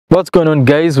What's going on,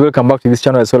 guys? Welcome back to this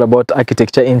channel. It's all about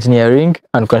architecture, engineering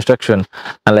and construction,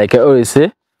 and like I always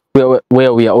say, where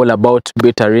we are all about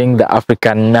bettering the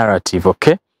African narrative.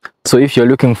 Okay, so if you're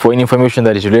looking for any information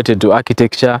that is related to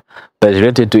architecture, that is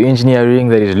related to engineering,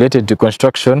 that is related to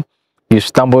construction, you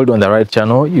stumbled on the right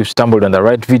channel, you stumbled on the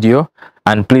right video,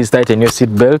 and please tighten your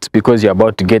seatbelt because you're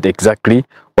about to get exactly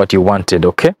what you wanted.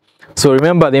 Okay, so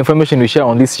remember, the information we share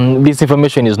on this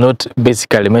information is not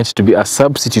basically meant to be a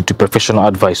substitute to professional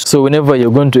advice. So whenever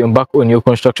you're going to embark on your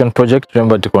construction project,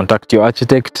 remember to contact your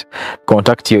architect,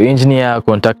 contact your engineer,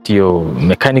 contact your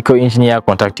mechanical engineer,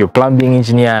 contact your plumbing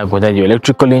engineer, contact your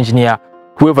electrical engineer,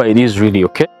 whoever it is really.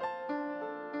 Okay.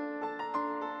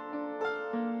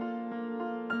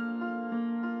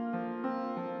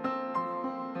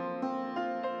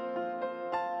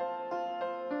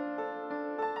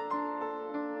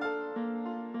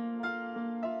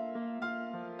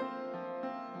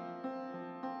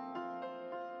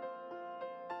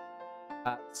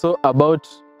 So about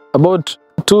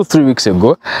 2-3 weeks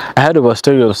ago, I heard of a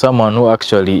story of someone who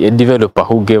actually, a developer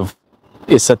who gave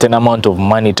a certain amount of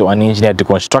money to an engineer to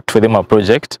construct for them a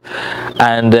project.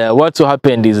 And what so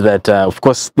happened is that of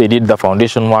course they did the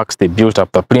foundation works, they built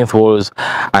up the plinth walls,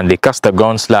 and they cast the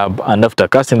ground slab. And after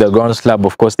casting the ground slab,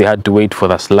 of course they had to wait for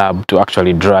the slab to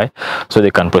actually dry so they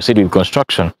can proceed with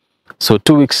construction. So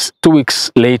two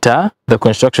weeks later, the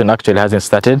construction actually hasn't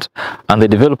started, and the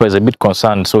developer is a bit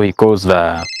concerned. So he calls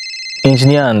the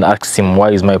engineer and asks him,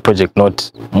 why is my project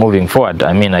not moving forward?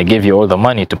 I mean, I gave you all the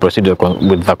money to proceed with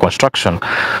the construction.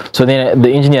 So then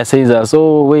the engineer says,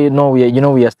 oh wait, no, we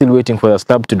are still waiting for the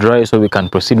slab to dry so we can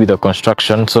proceed with the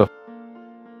construction. So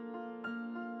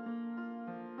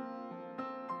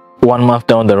 1 month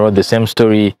down the road, the same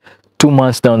story. 2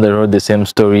 months down the road, the same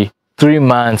story. 3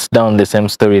 months down the same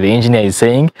story. The engineer is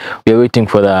saying we are waiting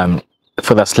for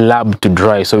the slab to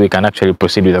dry so we can actually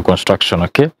proceed with the construction.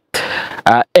 Okay,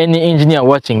 any engineer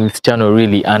watching this channel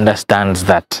really understands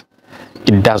that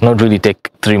it does not really take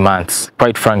 3 months.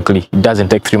 Quite frankly, it doesn't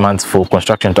take 3 months for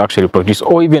construction to actually produce,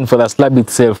 or even for the slab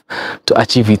itself to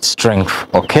achieve its strength.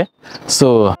 Okay,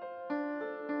 so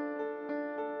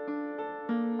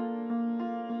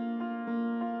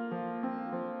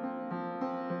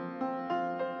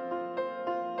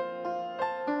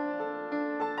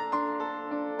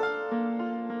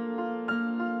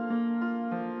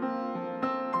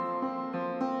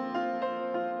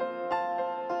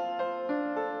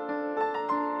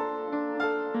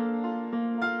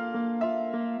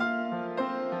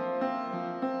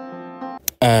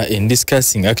in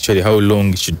discussing actually how long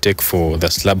it should take for the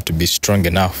slab to be strong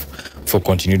enough for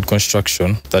continued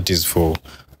construction, that is for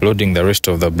loading the rest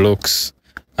of the blocks,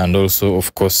 and also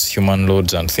of course human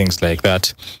loads and things like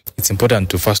that, it's important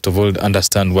to first of all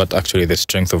understand what actually the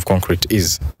strength of concrete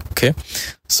is. Okay,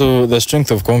 so the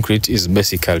strength of concrete is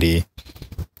basically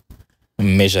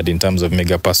measured in terms of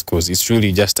megapascals. It's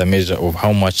really just a measure of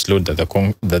how much load that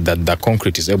the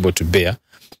concrete is able to bear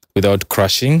without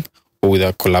crashing or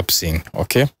without collapsing.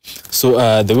 Okay, so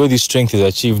the way this strength is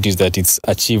achieved is that it's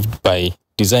achieved by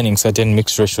designing certain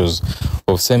mixed ratios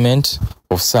of cement,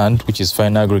 of sand, which is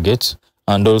fine aggregate,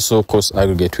 and also coarse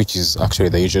aggregate, which is actually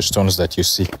the usual stones that you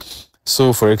see.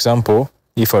 So for example,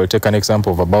 if I will take an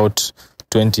example of about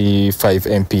 25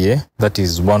 MPa, that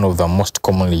is one of the most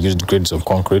commonly used grades of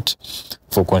concrete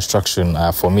for construction,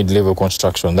 for mid-level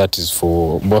construction, that is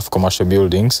for both commercial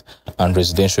buildings and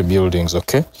residential buildings.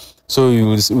 Okay, so we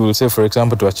will say, for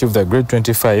example, to achieve the grade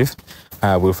 25,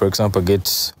 we'll for example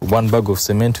get 1 bag of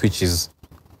cement, which is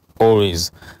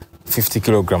always 50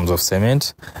 kilograms of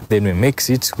cement. Then we mix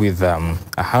it with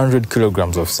 100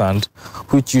 kilograms of sand,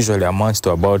 which usually amounts to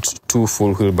about 2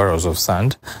 full wheelbarrows of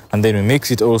sand. And then we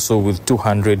mix it also with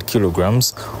 200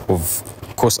 kilograms of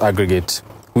coarse aggregate,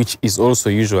 which is also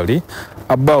usually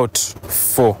about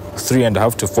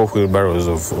 3.5 to 4 wheelbarrows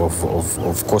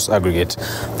of coarse aggregate.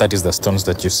 That is the stones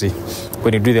that you see.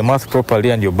 When you do the math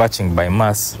properly and you're batching by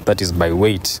mass, that is by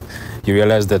weight, you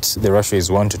realize that the ratio is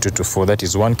 1 to 2 to 4. That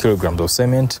is 1 kilogram of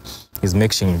cement is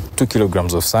mixing 2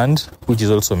 kilograms of sand, which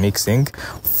is also mixing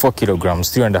 4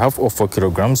 kilograms, 3.5 or 4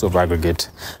 kilograms of aggregate.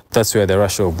 That's where the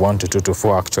ratio of 1 to 2 to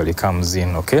 4 actually comes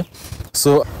in. Okay,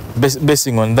 so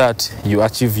basing on that, you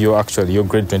achieve your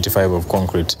grade 25 of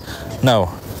concrete.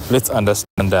 Now let's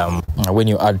understand when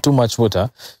you add too much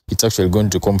water, it's actually going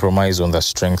to compromise on the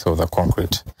strength of the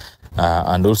concrete.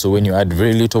 And also when you add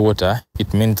very little water,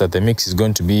 it means that the mix is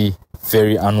going to be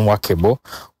very unworkable,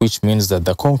 which means that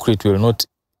the concrete will not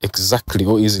exactly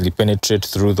or easily penetrate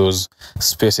through those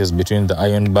spaces between the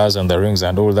iron bars and the rings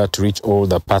and all that to reach all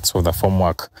the parts of the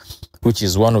formwork, which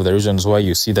is one of the reasons why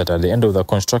you see that at the end of the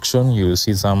construction, you will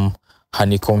see some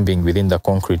honeycombing within the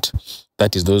concrete.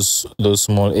 That is those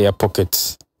small air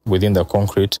pockets within the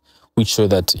concrete, which show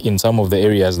that in some of the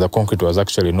areas the concrete was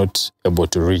actually not able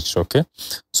to reach. Okay,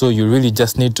 so you really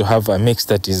just need to have a mix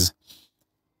that is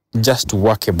just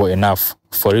workable enough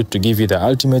for it to give you the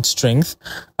ultimate strength,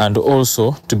 and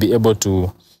also to be able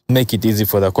to make it easy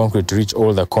for the concrete to reach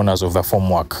all the corners of the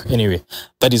formwork. Anyway,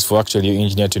 that is for actually your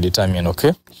engineer to determine.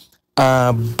 Okay,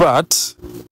 but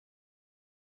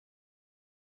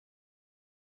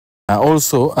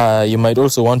also you might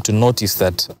also want to notice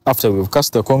that after we've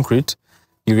cast the concrete,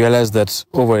 you realize that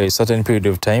over a certain period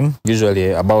of time, usually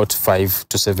about 5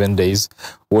 to 7 days,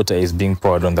 water is being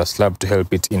poured on the slab to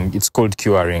help it in, it's called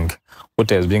curing.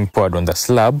 Water is being poured on the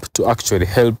slab to actually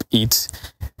help it,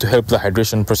 to help the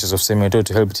hydration process of cement, or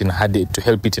to help it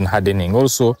in hardening.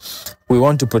 Also, we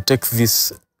want to protect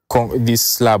this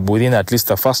slab within at least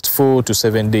the first 4 to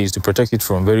 7 days to protect it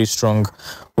from very strong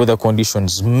weather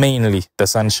conditions, mainly the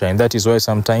sunshine. That is why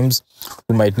sometimes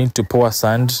we might need to pour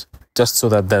sand just so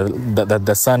that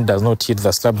the sun does not hit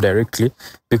the slab directly,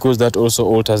 because that also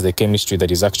alters the chemistry that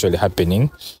is actually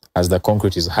happening as the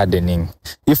concrete is hardening.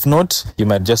 If not, you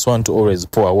might just want to always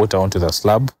pour water onto the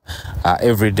slab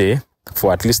every day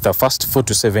for at least the first 4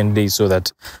 to 7 days, so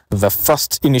that the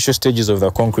first initial stages of the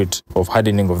concrete, of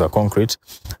hardening of the concrete,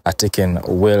 are taken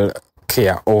well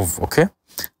care of. Okay,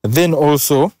 then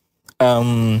also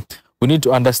we need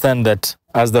to understand that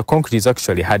as the concrete is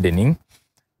actually hardening,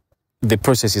 the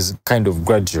process is kind of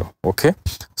gradual. Okay,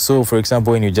 so for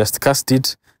example, when you just cast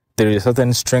it, there is a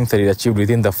certain strength that is achieved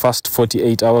within the first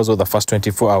 48 hours or the first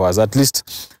 24 hours. At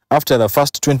least after the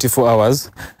first 24 hours,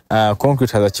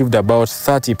 concrete has achieved about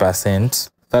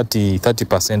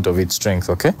 30% of its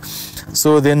strength. Okay,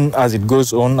 so then as it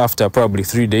goes on, after probably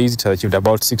 3 days, it has achieved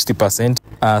about 60%.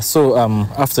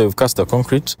 After we've cast the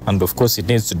concrete, and of course it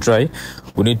needs to dry,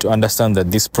 we need to understand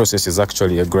that this process is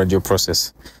actually a gradual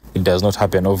process. It does not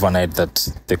happen overnight, that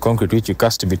the concrete which you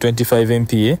cast to be 25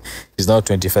 MPa is now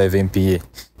 25 MPa.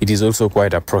 It is also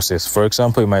quite a process. For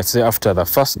example, you might say after the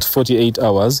first 48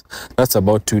 hours, that's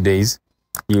about 2 days,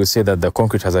 you will say that the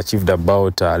concrete has achieved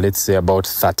about, let's say about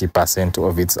 30%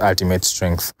 of its ultimate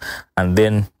strength, and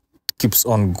then keeps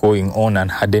on going on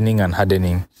and hardening and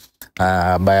hardening.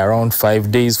 By around 5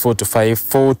 days, 4 to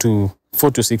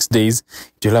 6 days,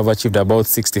 you'll have achieved about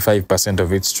 65%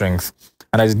 of its strength.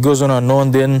 And as it goes on and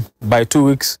on, then by 2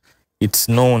 weeks, it's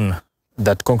known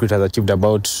that concrete has achieved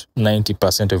about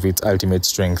 90% of its ultimate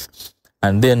strength.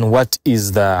 And then what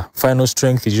is the final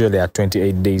strength is usually at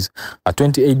 28 days. At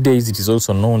 28 days, it is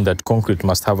also known that concrete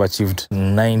must have achieved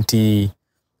 99%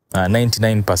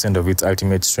 of its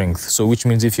ultimate strength. So which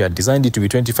means if you had designed it to be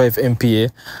 25 MPa,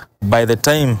 by the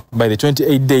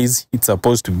 28 days, it's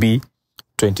supposed to be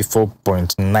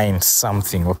 24.9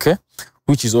 something, okay?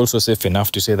 Which is also safe enough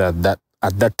to say that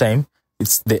at that time,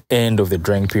 it's the end of the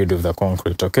drying period of the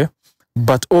concrete, okay?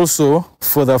 But also,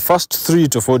 for the first 3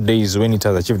 to 4 days, when it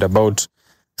has achieved about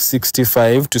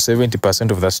 65 to 70%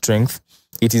 of the strength,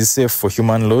 it is safe for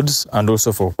human loads and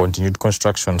also for continued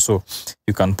construction. So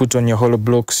you can put on your hollow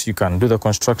blocks, you can do the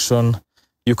construction,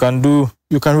 you can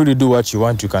really do what you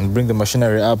want. You can bring the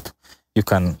machinery up,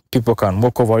 people can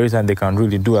walk over it, and they can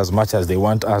really do as much as they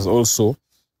want, as also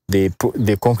the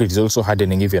concrete is also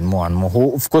hardening even more and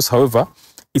more. Of course, however,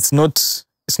 it's not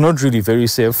really very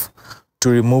safe to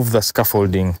remove the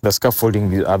scaffolding. The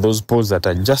scaffolding are those poles that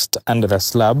are just under the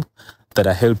slab that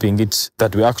are helping it,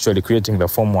 that we're actually creating the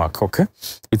formwork, okay?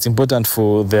 It's important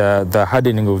for the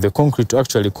hardening of the concrete to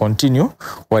actually continue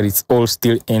while it's all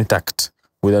still intact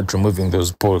without removing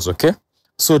those poles, okay?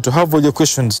 So to have all your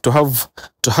questions, to have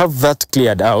that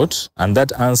cleared out and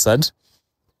that answered,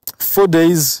 4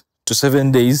 days to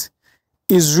 7 days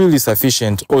is really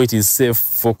sufficient, or it is safe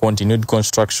for continued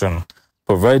construction,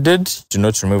 provided you do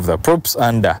not remove the props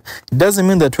under. It doesn't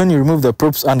mean that when you remove the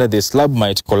props under, the slab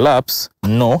might collapse.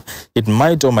 No, it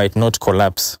might or might not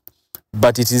collapse,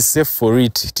 but it is safe for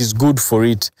it. It is good for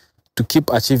it to keep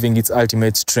achieving its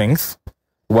ultimate strength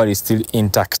while it's still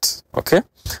intact, okay?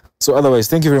 So otherwise,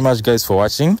 thank you very much guys for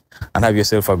watching, and have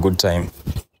yourself a good time.